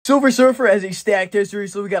Silver Surfer has a stacked history,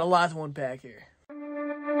 so we got a lot to unpack here.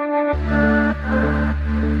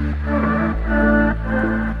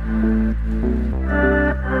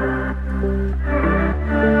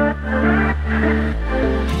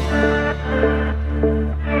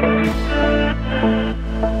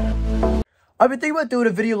 I've been thinking about doing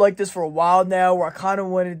a video like this for a while now, where I kind of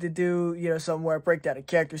wanted to do, something where I break down a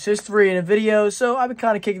character's history in a video, so I've been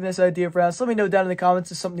kind of kicking this idea around. So let me know down in the comments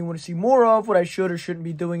if it's something you want to see more of, what I should or shouldn't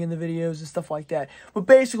be doing in the videos and stuff like that. But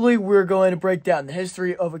basically, we're going to break down the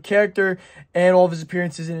history of a character and all of his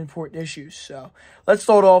appearances and important issues. So let's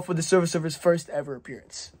start off with the Silver Surfer's first ever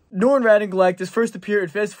appearance. Norrin Radd and Galactus first appear in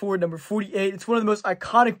Fantastic Four number 48. It's one of the most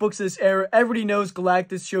iconic books of this era. Everybody knows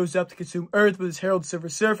Galactus shows up to consume Earth with his herald Silver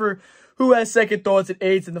Surfer, who has second thoughts and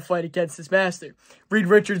aids in the fight against his master. Reed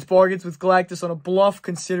Richards bargains with Galactus on a bluff,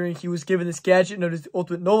 considering he was given this gadget known as the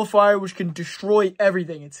Ultimate Nullifier, which can destroy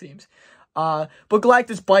everything, it seems. But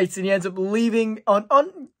Galactus bites, and he ends up leaving on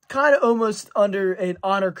kind of almost under an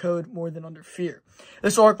honor code more than under fear.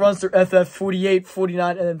 This arc runs through FF 48,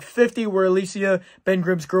 49, and then 50, where Alicia, Ben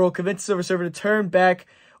Grimm's girl, convinces Silver Surfer to turn back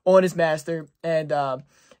on his master, and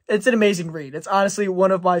it's an amazing read. It's honestly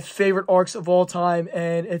one of my favorite arcs of all time,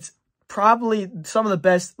 and it's probably some of the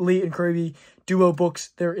best Lee and Kirby duo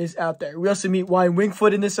books there is out there. We also meet Ryan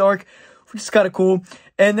Wingfoot in this arc, which is kind of cool.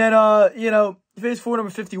 And then, Phase 4, number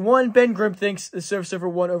 51, Ben Grimm thinks the Silver Surfer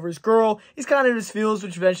won over his girl. He's kind of in his feels,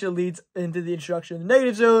 which eventually leads into the introduction of the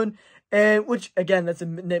Negative Zone, and which, again, that's a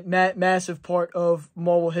massive part of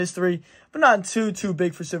Marvel history, but not too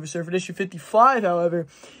big for Silver Surfer. In issue 55, however,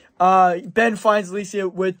 Ben finds Alicia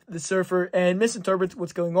with the Surfer and misinterprets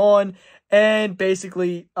what's going on, and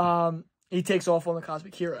basically, he takes off on the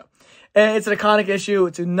Cosmic Hero. And it's an iconic issue.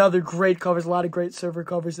 It's another great covers, a lot of great Surfer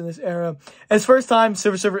covers in this era. And it's the first time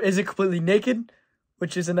Silver Surfer isn't completely naked,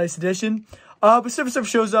 which is a nice addition. But Silver Surfer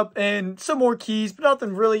shows up in some more keys, but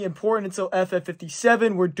nothing really important until FF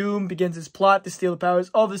 57, where Doom begins his plot to steal the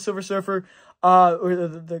powers of the Silver Surfer, or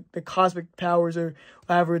the cosmic powers, or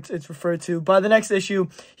however it's referred to. By the next issue,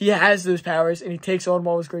 he has those powers, and he takes on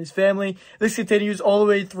Marvel's greatest family. This continues all the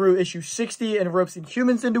way through issue 60, and ropes the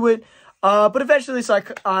Humans into it. But eventually, this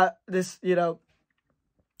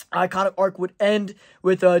iconic arc would end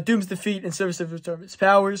with Doom's defeat and Silver Surfer's return of his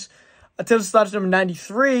powers. Tales of Astonishment number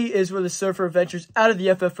 93 is where the Surfer ventures out of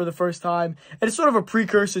the FF for the first time, and it's sort of a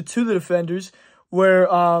precursor to the Defenders, where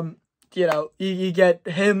you get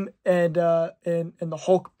him and the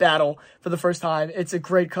Hulk battle for the first time. It's a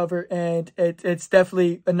great cover, and it's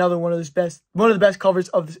definitely another one of the best covers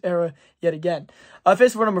of this era yet again.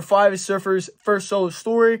 Phase 4 number 5 is Surfer's first solo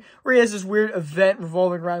story, where he has this weird event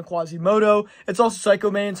revolving around Quasimodo. It's also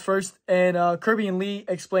Psycho Man's first, and Kirby and Lee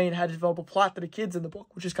explain how to develop a plot to the kids in the book,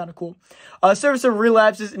 which is kind of cool. Silver Surfer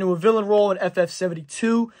relapses into a villain role in FF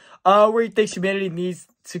 72, where he thinks humanity needs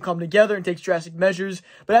to come together and takes drastic measures.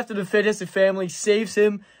 But after the Fantastic family saves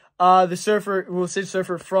him, the Surfer will save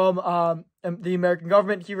Surfer from the American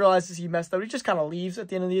government. He realizes he messed up. He just kind of leaves at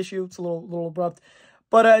the end of the issue. It's a little abrupt.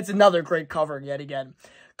 But it's another great cover yet again.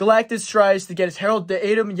 Galactus tries to get his herald to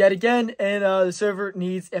aid him yet again, and the Surfer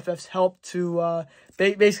needs FF's help to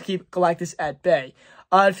basically keep Galactus at bay.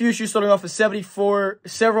 A few issues starting off with 74,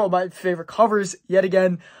 several of my favorite covers yet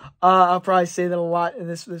again. I'll probably say that a lot in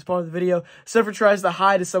this part of the video. Surfer tries to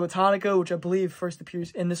hide a Subatomica, which I believe first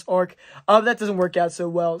appears in this arc. That doesn't work out so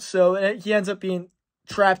well, so he ends up being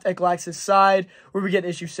trapped at Galactus' side, where we get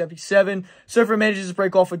issue 77. Surfer manages to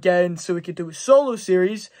break off again so we can do a solo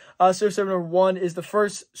series. Surfer number 1 is the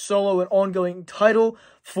first solo and ongoing title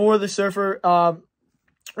for the Surfer.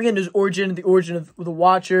 Again, there's the origin of the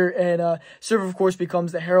Watcher, and Surfer, of course,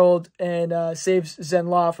 becomes the Herald and saves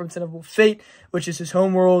Zen-La from its inevitable fate, which is his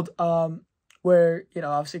homeworld, where,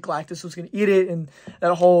 obviously Galactus was going to eat it, and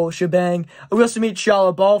that whole shebang. We also meet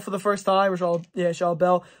Shia LaBeouf for the first time, Shia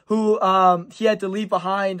LaBeouf, who he had to leave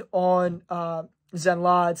behind on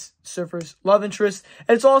Zen-La, it's Surfer's love interest.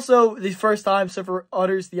 And it's also the first time Surfer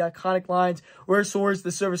utters the iconic lines, "Where soars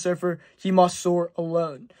the Silver Surfer, he must soar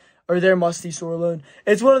alone." Or there must he soar alone.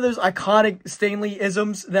 It's one of those iconic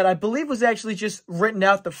Stanley-isms that I believe was actually just written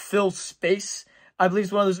out to fill space. I believe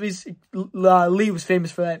it's one of those, Lee was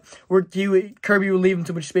famous for that, where Kirby would leave him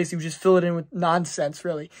too much space, he would just fill it in with nonsense,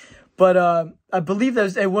 really. But I believe that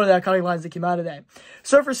was one of the iconic lines that came out of that.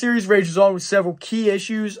 Surfer series rages on with several key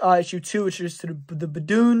issues. Issue 2, which is to the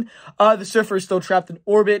Badoon. The Surfer is still trapped in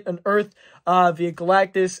orbit on Earth via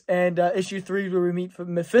Galactus. And issue 3, where we meet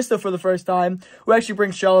Mephisto for the first time, who actually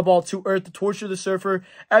brings Shia LaBeouf to Earth to torture the Surfer.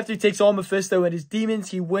 After he takes on Mephisto and his demons,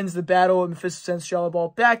 he wins the battle, and Mephisto sends Shia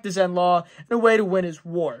LaBeouf back to Zen-La in a way to win his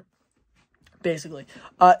war. basically.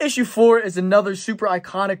 Issue 4 is another super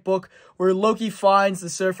iconic book where Loki finds the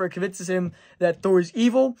Surfer, convinces him that Thor is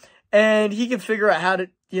evil, and he can figure out how to,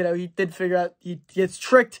 he gets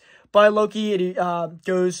tricked by Loki, and he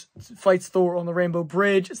fights Thor on the Rainbow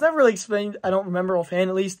Bridge. It's never really explained, I don't remember offhand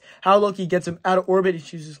at least, how Loki gets him out of orbit. He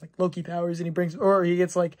chooses, like, Loki powers, and he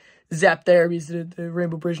gets, like, zapped there, he's the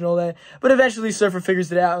Rainbow Bridge and all that. But eventually, Surfer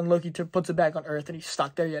figures it out, and Loki puts it back on Earth, and he's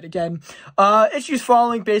stuck there yet again. Issues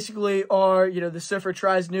following, basically, are, the Surfer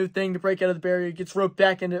tries a new thing to break out of the barrier, gets roped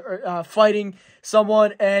back into fighting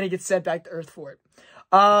someone, and he gets sent back to Earth for it.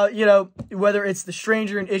 Whether it's the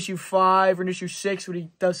Stranger in issue 5 or in issue 6 when he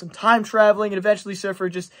does some time traveling, and eventually Surfer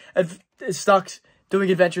just is stuck doing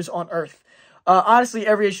adventures on Earth. Honestly,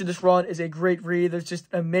 every issue of this run is a great read. There's just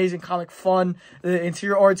amazing comic fun. The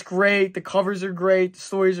interior art's great. The covers are great. The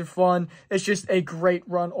stories are fun. It's just a great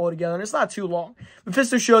run altogether, and it's not too long.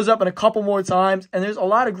 Mephisto shows up in a couple more times, and there's a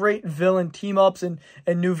lot of great villain team-ups and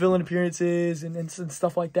new villain appearances and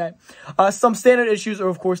stuff like that. Some standard issues are,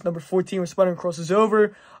 of course, number 14, where Spider-Man crosses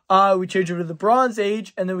over. We change over to the Bronze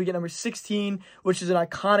Age, and then we get number 16, which is an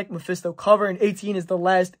iconic Mephisto cover, and 18 is the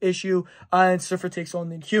last issue, and Surfer takes on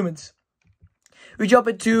the Inhumans. We jump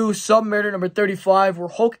into Sub-Murder number 35, where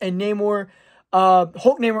Hulk, Namor,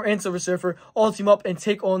 and Silver Surfer all team up and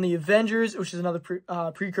take on the Avengers, which is another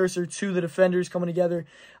precursor to the Defenders coming together.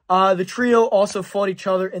 The trio also fought each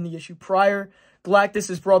other in the issue prior. Galactus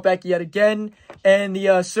is brought back yet again, and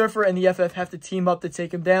the Surfer and the FF have to team up to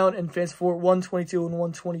take him down in Phase 4, 122 and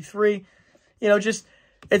 123.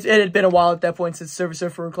 It had been a while at that point since Silver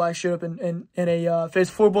Surfer and Glass showed up in a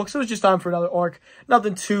Phase 4 book, so it was just time for another arc.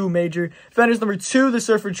 Nothing too major. Defenders number 2, the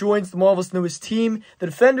Surfer joins the Marvel's newest team, the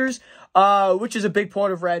Defenders, which is a big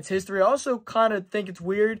part of Rad's history. I also kind of think it's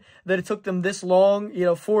weird that it took them this long,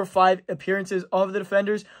 4 or 5 appearances of the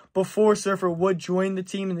Defenders before Surfer would join the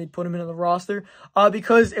team and they'd put him into the roster,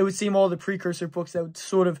 because it would seem all the precursor books that would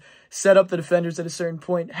sort of set up the Defenders at a certain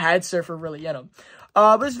point had Surfer really in them.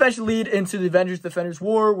 But this eventually lead into the Avengers-Defenders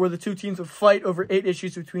War, where the two teams would fight over 8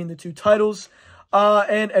 issues between the two titles.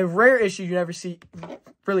 And a rare issue you never see,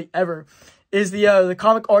 really ever, is the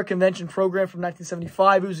Comic Art Convention program from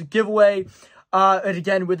 1975. It was a giveaway, and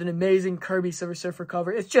again, with an amazing Kirby Silver Surfer cover.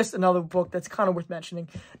 It's just another book that's kind of worth mentioning.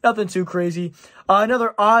 Nothing too crazy.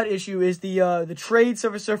 Another odd issue is the trade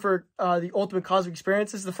Silver Surfer, The Ultimate Cosmic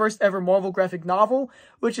Experience. This is the first ever Marvel graphic novel,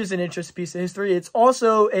 which is an interesting piece of history. It's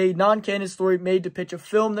also a non-canon story made to pitch a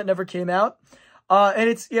film that never came out. And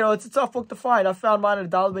it's a tough book to find. I found mine at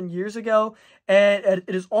 $1 bin years ago, and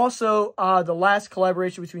it is also the last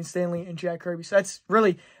collaboration between Stan Lee and Jack Kirby. So that's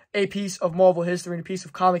really a piece of Marvel history and a piece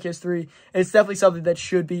of comic history. And it's definitely something that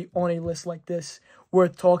should be on a list like this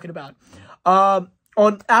worth talking about.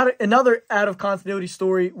 Another out-of-continuity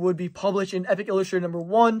story would be published in Epic Illustrated number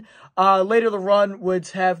 1. Later the run would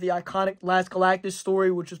have the iconic Last Galactus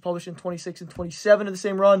story, which was published in 26 and 27 of the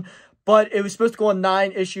same run. But it was supposed to go on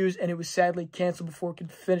 9 issues, and it was sadly canceled before it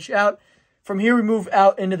could finish out. From here, we move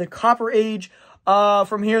out into the Copper Age.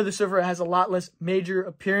 From here, the Surfer has a lot less major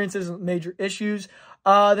appearances and major issues.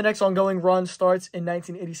 The next ongoing run starts in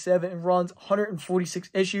 1987 and runs 146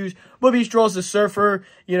 issues. Mobius draws the Surfer.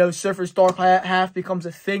 Surfer's dark half becomes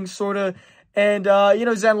a thing, sort of. And,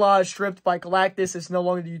 Zenla is stripped by Galactus. It's no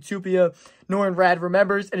longer the Utopia Norrin Rad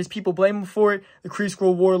remembers, and his people blame him for it. The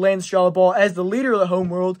Kree-Skrull War lands Shadowball as the leader of the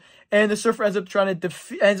homeworld, and the Surfer ends up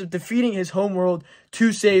defeating his homeworld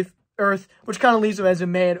to save Earth, which kind of leaves him as a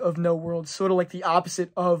man of no world, sort of like the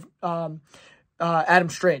opposite of Adam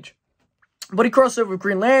Strange. But he crosses over with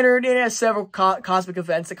Green Lantern, and it has several cosmic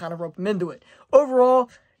events that kind of rope him into it. Overall,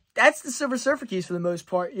 that's the Silver Surfer keys for the most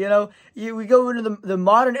part. We go into the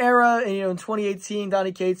modern era, and, in 2018,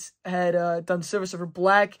 Donny Cates had done Silver Surfer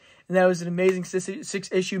Black, and that was an amazing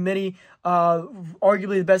 6-issue mini.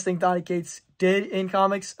 Arguably the best thing Donny Cates did in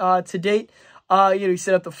comics to date. He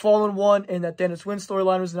set up the Fallen One, and that Dennis Wynn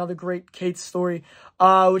storyline was another great Cates story,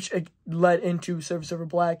 which led into Silver Surfer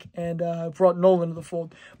Black and brought Nolan into the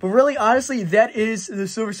fold. But really, honestly, that is the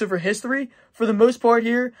Silver Surfer history for the most part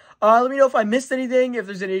here. Let me know if I missed anything, if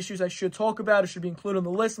there's any issues I should talk about or should be included on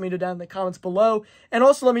the list. Let me know down in the comments below. And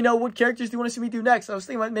also let me know what characters do you want to see me do next. I was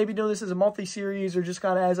thinking about maybe doing this as a monthly series or just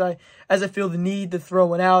kind of as I feel the need to throw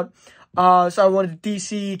one out. So I wanted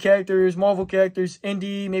DC characters, Marvel characters,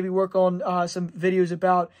 indie, maybe work on some videos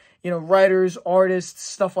about, writers, artists,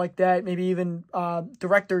 stuff like that, maybe even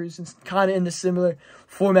directors, and kind of in the similar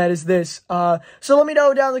format as this. So let me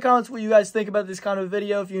know down in the comments what you guys think about this kind of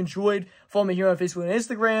video. If you enjoyed, follow me here on Facebook and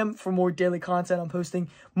Instagram for more daily content. I'm posting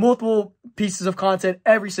multiple pieces of content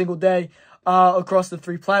every single day across the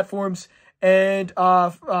 3 platforms. And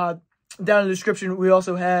down in the description, we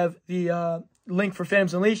also have the link for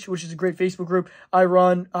Fandoms Unleashed, which is a great Facebook group I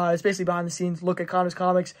run. It's basically behind the scenes, look at Connor's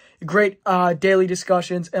comics, great daily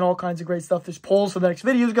discussions, and all kinds of great stuff. There's polls for the next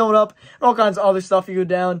videos going up, and all kinds of other stuff. You go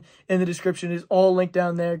down in the description. It's all linked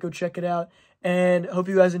down there. Go check it out. And hope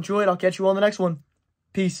you guys enjoy it. I'll catch you on the next one.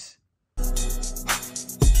 Peace.